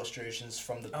to the illustrations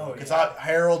from the book. Oh, yeah.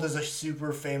 Harold is a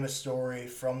super famous story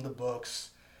from the books.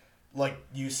 Like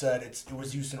you said, it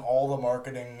was used in all the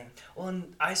marketing. Well,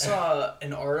 and I saw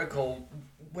an article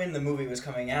when the movie was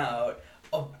coming out,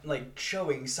 like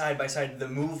showing side by side the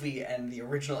movie and the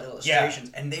original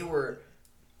illustrations, and they were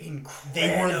incredible.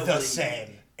 They were the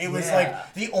same. It was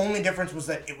like the only difference was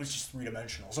that it was just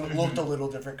 3-dimensional, so it looked a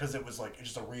little different because it was like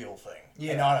just a real thing,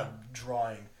 and not a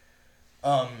drawing.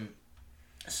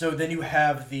 So then you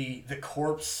have the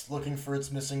corpse looking for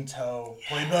its missing toe,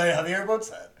 played by Javier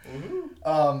Bardem.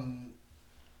 Mm-hmm.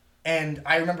 And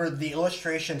I remember the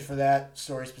illustration for that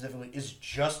story specifically is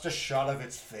just a shot of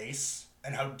its face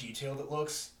and how detailed it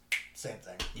looks. Same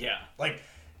thing. Yeah. Like,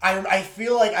 I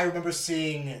feel like I remember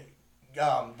seeing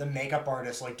the makeup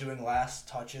artist like doing last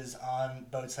touches on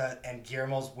Boat's head, and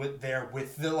Guillermo's with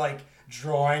the like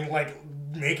drawing, like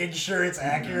making sure it's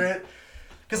accurate.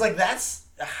 Because like that's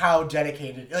how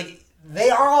dedicated. Like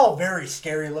they are all very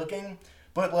scary looking,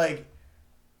 but like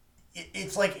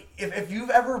it's like if you've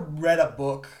ever read a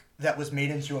book that was made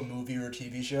into a movie or a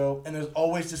TV show, and there's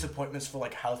always disappointments for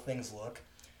like how things look.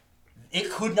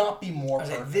 It could not be more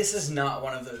perfect. This is not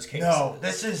one of those cases. No,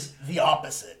 this is the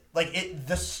opposite. Like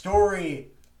the story,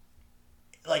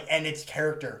 like and its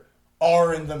character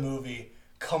are in the movie,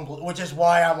 which is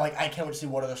why I'm like I can't wait to see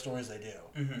what other stories they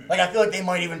do. Mm-hmm. Like I feel like they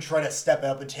might even try to step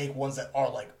up and take ones that are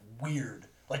like weird,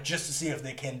 like just to see if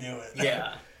they can do it.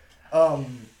 Yeah.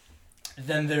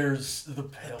 Then there's the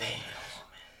Pale Woman.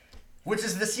 Which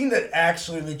is the scene that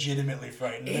actually legitimately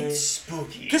frightened me. It's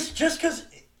spooky. Because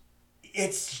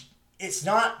it's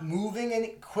not moving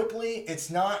any quickly.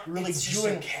 It's not really it's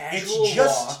doing. Just a casual it's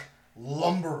just walk.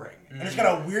 Lumbering, and it's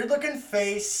got a weird looking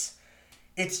face.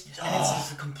 It's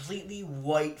just a completely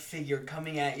white figure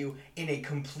coming at you in a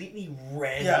completely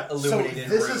red illuminated room.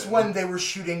 So this room. is when they were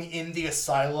shooting in the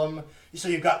asylum. So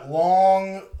you've got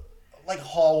long, like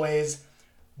hallways,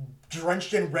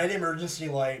 drenched in red emergency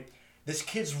light. This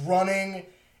kid's running,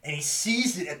 and he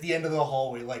sees it at the end of the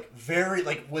hallway, like very,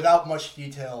 like without much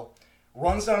detail.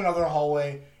 Runs down another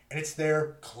hallway, and it's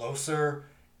there, closer.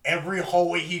 Every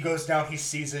hallway he goes down, he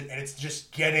sees it, and it's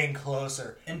just getting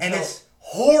closer. And it's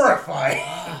horrifying.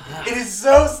 It is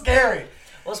so scary.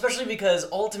 Well, especially because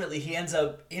ultimately he ends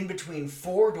up in between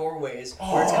 4 doorways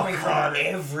where it's coming from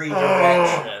every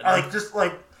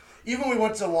direction. Even we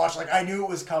went to watch, like, I knew it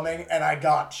was coming, and I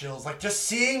got chills. Like, just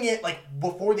seeing it, like,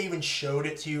 before they even showed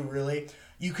it to you, really,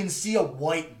 you can see a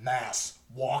white mass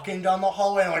walking down the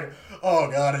hallway, and I'm like, oh,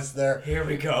 God, it's there. Here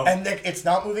we go. And, like, it's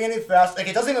not moving any fast. Like,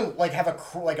 it doesn't even, like, have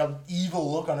a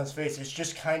evil look on his face. It's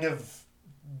just kind of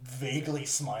vaguely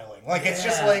smiling. Like, it's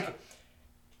just like,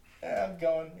 yeah, I'm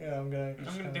going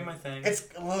to do my thing. It's,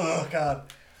 oh,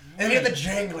 God. And you have the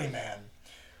Jangly Man,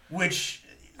 which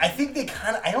I think they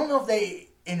kind of, I don't know if they...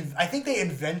 I think they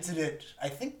invented it,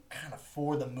 kind of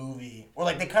for the movie. Or,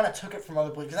 like, they kind of took it from other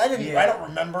places. Because I don't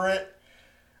remember it.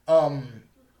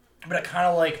 But it kind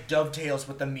of, like, dovetails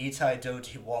with the Mitai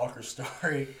Doti Walker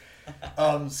story.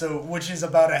 Which is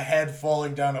about a head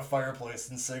falling down a fireplace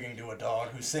and singing to a dog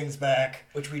who sings back.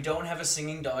 Which we don't have a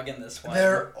singing dog in this one.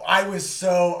 There's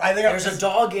a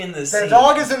dog in this scene. The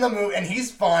dog is in the movie, and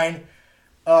he's fine.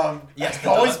 Yes,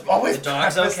 always the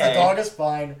dog's okay. The dog is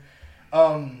fine.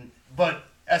 But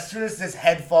as soon as this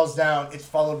head falls down, it's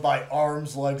followed by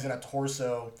arms, legs, and a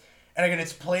torso. And again,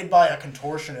 it's played by a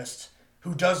contortionist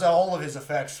who does all of his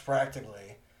effects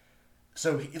practically.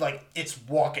 So, it's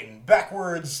walking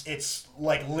backwards, its,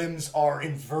 limbs are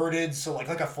inverted, so, like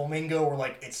a flamingo, or,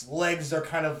 its legs are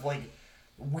kind of,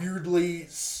 weirdly,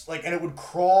 and it would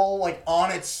crawl,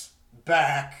 on its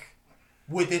back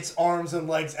with its arms and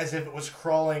legs as if it was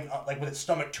crawling, with its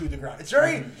stomach to the ground. It's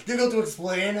very difficult to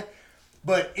explain.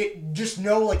 But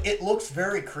it looks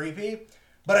very creepy.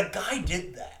 But a guy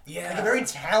did that. Yeah. A very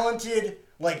talented,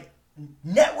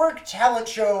 network talent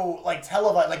show,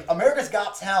 televised, America's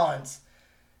Got Talent,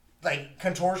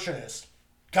 contortionist,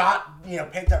 got,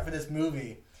 picked up for this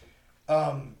movie.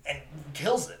 And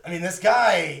kills it. I mean, this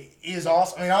guy is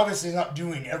awesome. I mean, obviously he's not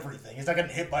doing everything. He's not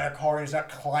getting hit by a car, and he's not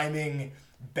climbing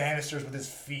banisters with his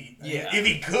feet. Yeah. If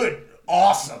he could,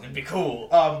 awesome. It'd be cool.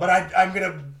 But I'm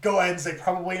going to go ahead and say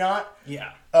probably not.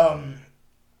 Yeah.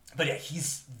 But yeah,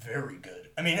 he's very good.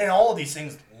 I mean, and all of these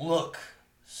things look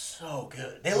so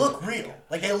good. They look real.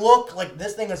 They look like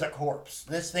this thing is a corpse.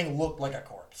 This thing looked like a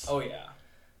corpse. Oh, yeah.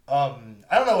 I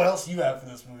don't know what else you have for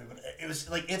this movie, but it was,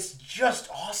 it's just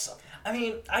awesome. I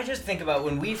mean, I just think about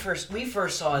when we first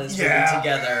saw this movie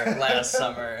together last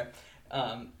summer,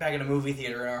 back in a movie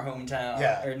theater in our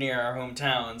hometown, or near our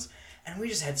hometowns. And we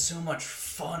just had so much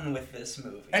fun with this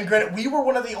movie. And granted, we were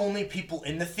one of the only people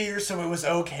in the theater, so it was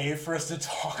okay for us to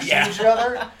talk to each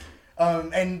other.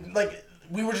 And,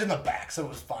 we were just in the back, so it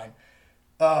was fine.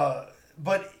 But,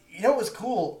 it was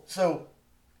cool. So,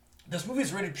 this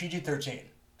movie's rated PG-13.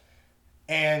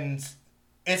 And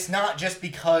it's not just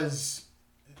because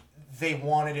they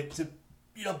wanted it to,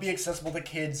 be accessible to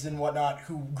kids and whatnot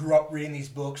who grew up reading these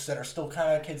books that are still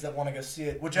kind of kids that want to go see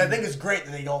it, which I think is great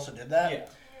that they also did that. Yeah.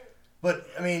 But,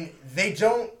 I mean, there's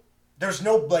no,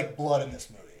 blood in this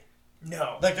movie.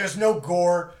 No. There's no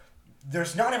gore.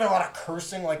 There's not even a lot of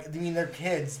cursing. They're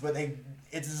kids, but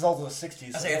it's also the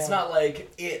 60s. I say, it's not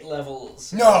like It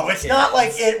levels. No, it's not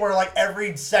like It, where,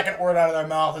 every second word out of their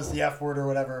mouth is the F word or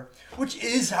whatever, which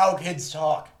is how kids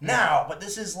talk now, but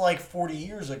this is, 40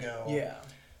 years ago. Yeah.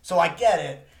 So I get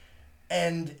it.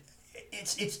 And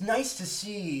it's nice to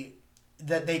see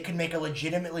that they can make a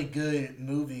legitimately good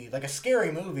movie, a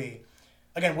scary movie,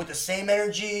 again, with the same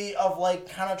energy of,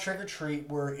 kind of Trick or Treat,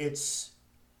 where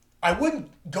I wouldn't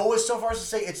go as so far as to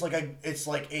say it's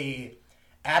like a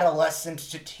adolescent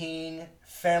to teen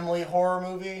family horror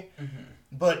movie,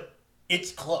 but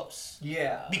it's close.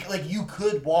 Yeah. Because, you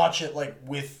could watch it,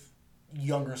 with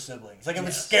younger siblings. It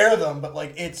would scare them, but,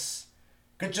 it's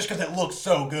just because it looks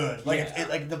so good.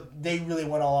 They really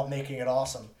went all out making it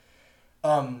awesome.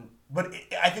 But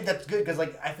I think that's good because,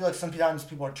 I feel like sometimes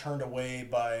people are turned away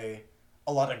by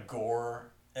a lot of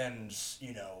gore and,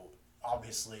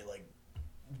 obviously,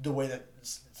 the way that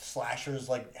slashers,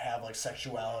 have,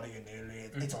 sexuality and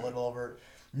nudity. It's a little overt.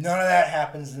 None of that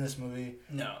happens in this movie.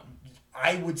 No.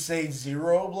 I would say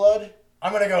 0 blood.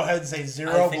 I'm going to go ahead and say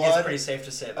 0 blood. I think it's pretty safe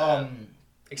to say that.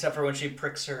 Except for when she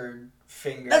pricks her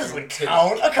finger. That doesn't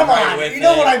count. Oh, come on. You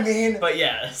know what I mean. But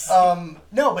yes.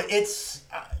 No, but it's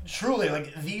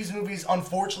truly, these movies,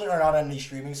 unfortunately, are not on any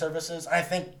streaming services. I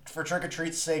think for Trick or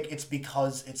Treat's sake, it's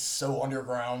because it's so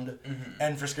underground.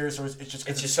 And for Scary Stories, it's just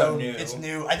because it's so new. It's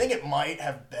new. I think it might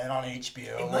have been on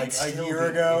HBO a year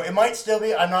ago. It might still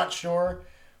be. I'm not sure.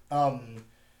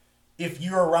 If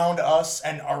you're around us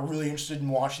and are really interested in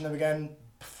watching them again,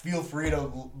 feel free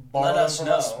to borrow them from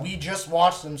us. We just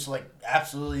watched them, so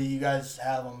absolutely, you guys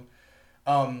have them.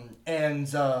 And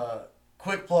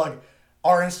quick plug,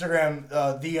 our Instagram,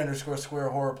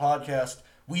 _Square Horror Podcast,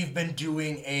 we've been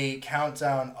doing a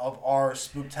countdown of our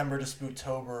Spooktember to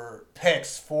Spooktober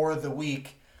picks for the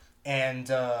week, and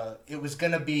it was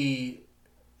gonna be.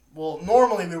 Well,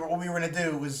 normally what we were going to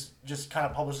do was just kind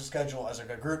of publish the schedule as like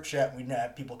a group chat. We'd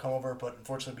have people come over, but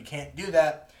unfortunately we can't do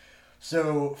that.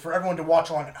 So for everyone to watch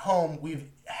along at home, we've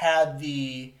had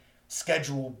the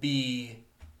schedule be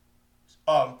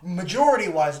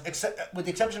majority-wise, except with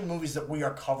the exception of movies that we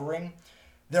are covering,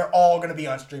 they're all going to be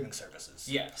on streaming services.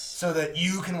 Yes. So that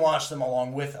you can watch them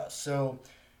along with us. So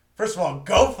first of all,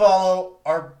 go follow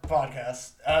our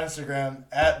podcast on Instagram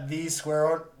at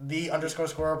 _Square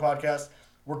podcast.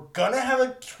 We're gonna have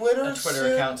a Twitter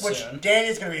account which soon.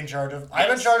 Danny's gonna be in charge of. Yes.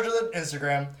 I'm in charge of the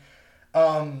Instagram.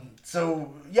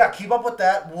 So yeah, keep up with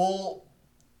that.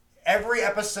 Every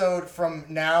episode from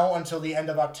now until the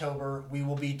end of October, we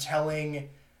will be telling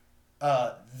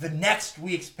the next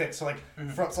week's picks. So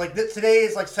today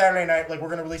is like Saturday night. Like we're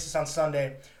gonna release this on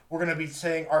Sunday. We're gonna be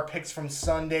saying our picks from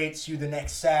Sunday to the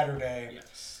next Saturday.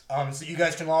 Yes. So you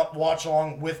guys can watch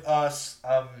along with us.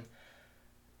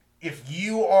 If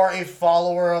you are a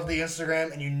follower of the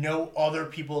Instagram and you know other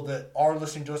people that are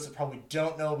listening to us that probably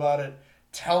don't know about it,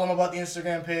 tell them about the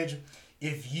Instagram page.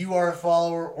 If you are a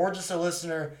follower or just a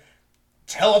listener,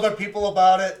 tell other people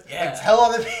about it. Yeah. And tell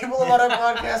other people about our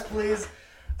podcast, please.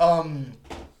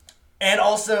 And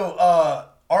also,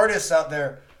 artists out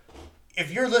there,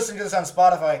 if you're listening to this on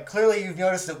Spotify, clearly you've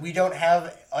noticed that we don't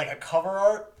have like a cover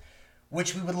art,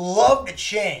 which we would love to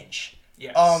change.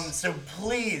 Yes. So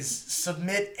please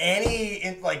submit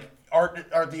any art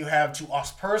that you have to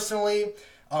us personally.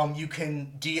 You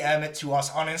can DM it to us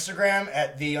on Instagram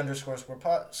at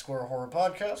 _Square Horror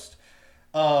Podcast.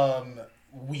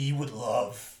 We would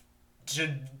love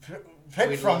to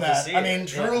pick from that. I mean,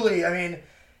 truly. Yeah. I mean,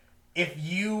 if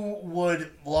you would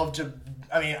love to.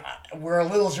 I mean, we're a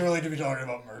little too early to be talking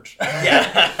about merch.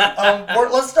 Yeah.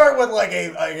 Let's start with a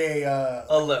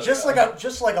logo. Just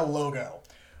like a logo.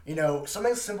 You know,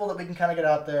 something simple that we can kind of get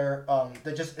out there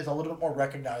that just is a little bit more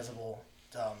recognizable.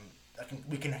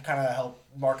 We can kind of help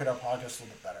market our podcast a little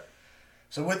bit better.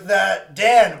 So with that,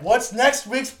 Dan, what's next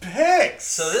week's picks?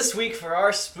 So this week for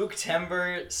our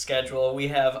Spooktember schedule, we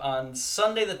have on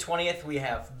Sunday the 20th, we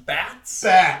have Bats.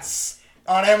 Bats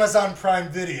on Amazon Prime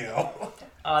Video.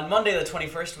 On Monday the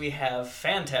 21st, we have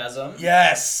Phantasm.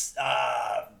 Yes.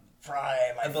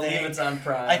 Prime, I believe it's on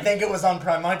Prime. I think it was on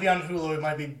Prime. Might be on Hulu. It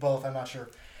might be both. I'm not sure.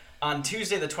 On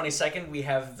Tuesday the 22nd, we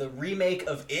have the remake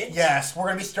of It. Yes, we're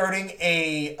going to be starting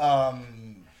a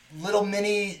little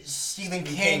mini Stephen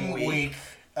King week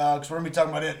because we're going to be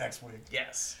talking about It next week.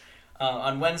 Yes.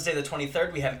 On Wednesday the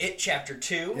 23rd, we have It Chapter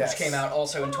 2, which came out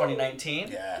also in 2019.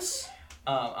 Yes.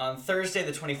 On Thursday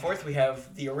the 24th, we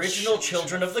have the original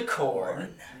Children of the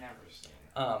Corn.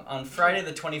 On Friday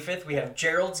the 25th, we have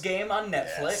Gerald's Game on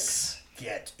Netflix.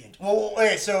 Get into. Well,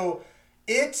 wait. So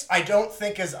It, I don't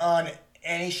think is on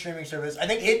any streaming service. I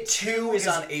think It 2 is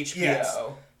on HBO. Yes.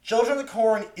 Children of the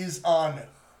Corn is on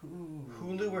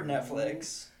Hulu or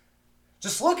Netflix.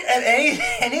 Just look at any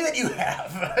that you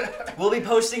have. We'll be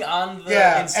posting on the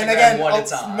Instagram and again, what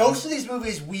it's on. Most of these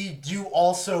movies we do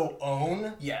also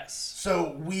own. Yes.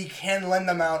 So we can lend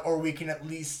them out, or we can at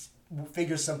least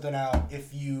figure something out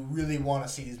if you really want to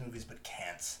see these movies but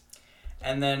can't.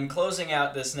 And then closing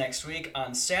out this next week,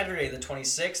 on Saturday the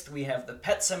 26th, we have the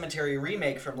Pet Sematary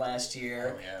remake from last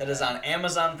year that is on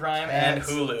Amazon Prime and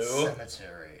Hulu.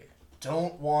 Cemetery.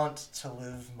 Don't want to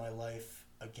live my life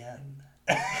again.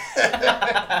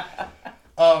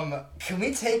 Can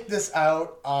we take this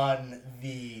out on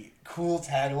the cool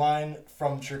tagline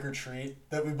from Trick or Treat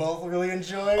that we both really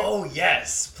enjoy? Oh,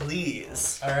 yes,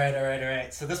 please. All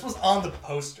right. So this was on the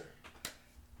poster.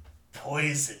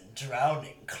 Poison,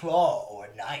 drowning, claw, or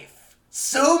knife.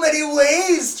 So many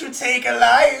ways to take a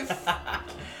life.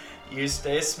 You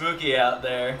stay spooky out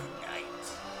there.